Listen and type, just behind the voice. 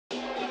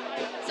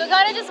So we're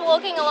kind of just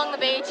walking along the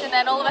beach, and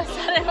then all of a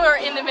sudden we're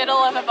in the middle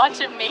of a bunch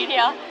of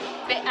media,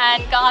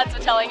 and guards were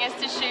telling us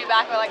to shoot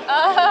back. We're like,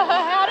 oh,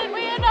 how did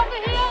we end up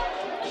here?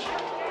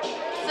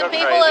 Some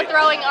people are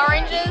throwing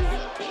oranges.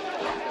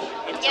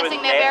 I'm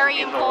guessing they're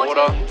very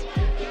important.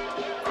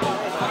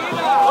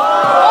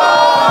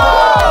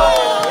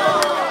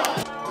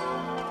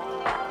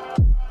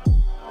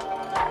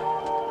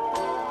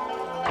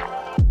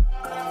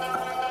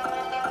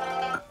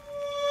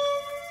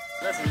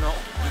 That's not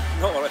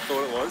what I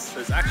thought it was.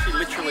 There's actually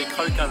literally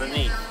Coke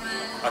underneath.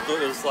 I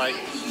thought it was like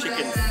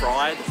chicken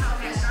fried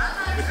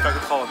with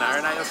Coca-Cola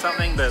marinade or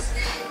something, but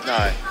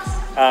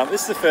no.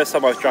 This is the first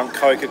time I've drunk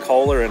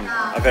Coca-Cola in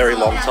a very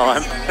long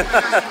time.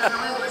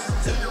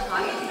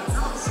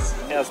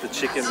 How's the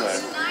chicken though?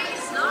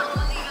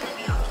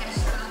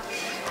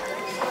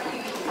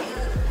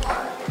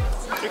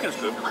 Chicken's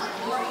good.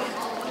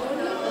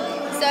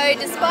 So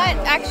despite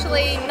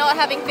actually not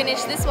having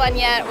finished this one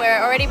yet,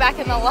 we're already back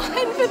in the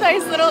line for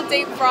those little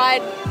deep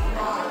fried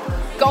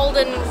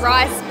golden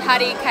rice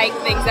patty cake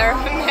things. They're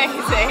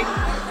amazing.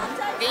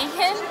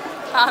 Vegan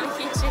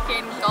barbecue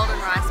chicken golden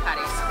rice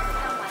patties.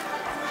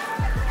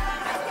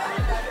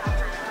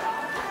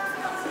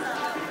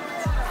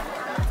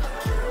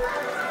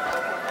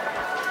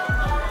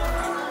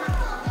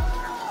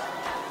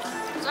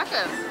 It's like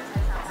a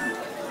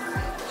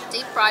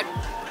deep fried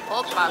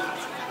pork bun,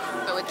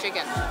 but with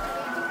chicken.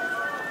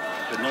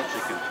 But not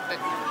chicken. But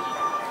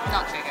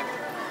not chicken.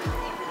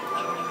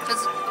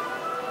 Because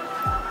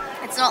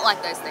it's not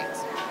like those things,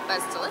 but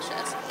it's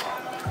delicious.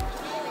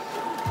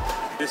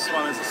 This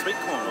one is a sweet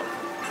corn one.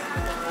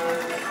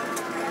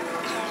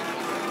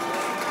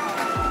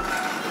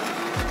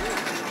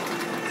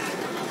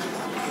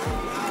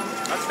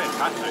 That's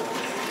fantastic.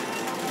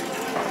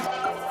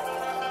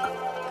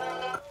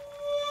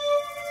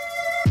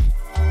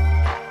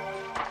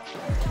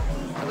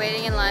 We're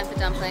waiting in line for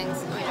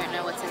dumplings. We don't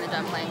know what's in the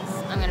dumplings.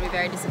 I'm going to be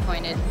very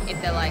disappointed if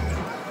they're like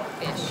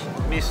fish.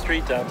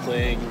 Mystery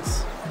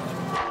dumplings.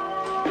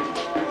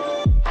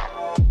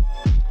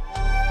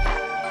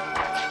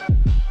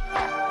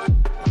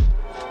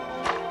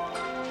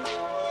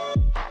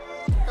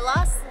 The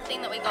last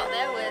thing that we got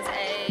there was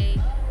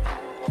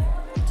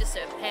just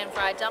a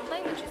pan-fried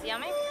dumpling, which is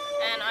yummy.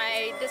 And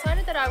I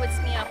decided that I would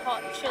smear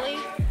hot chili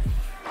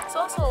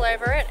sauce all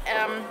over it.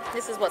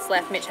 This is what's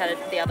left. Mitch had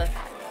the other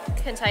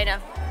container.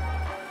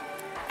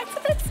 It's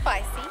a bit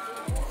spicy.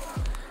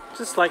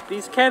 Just like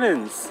these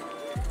cannons.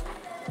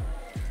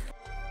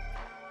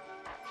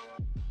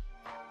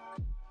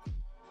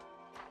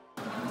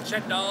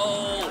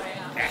 Chendol!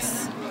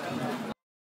 Yes!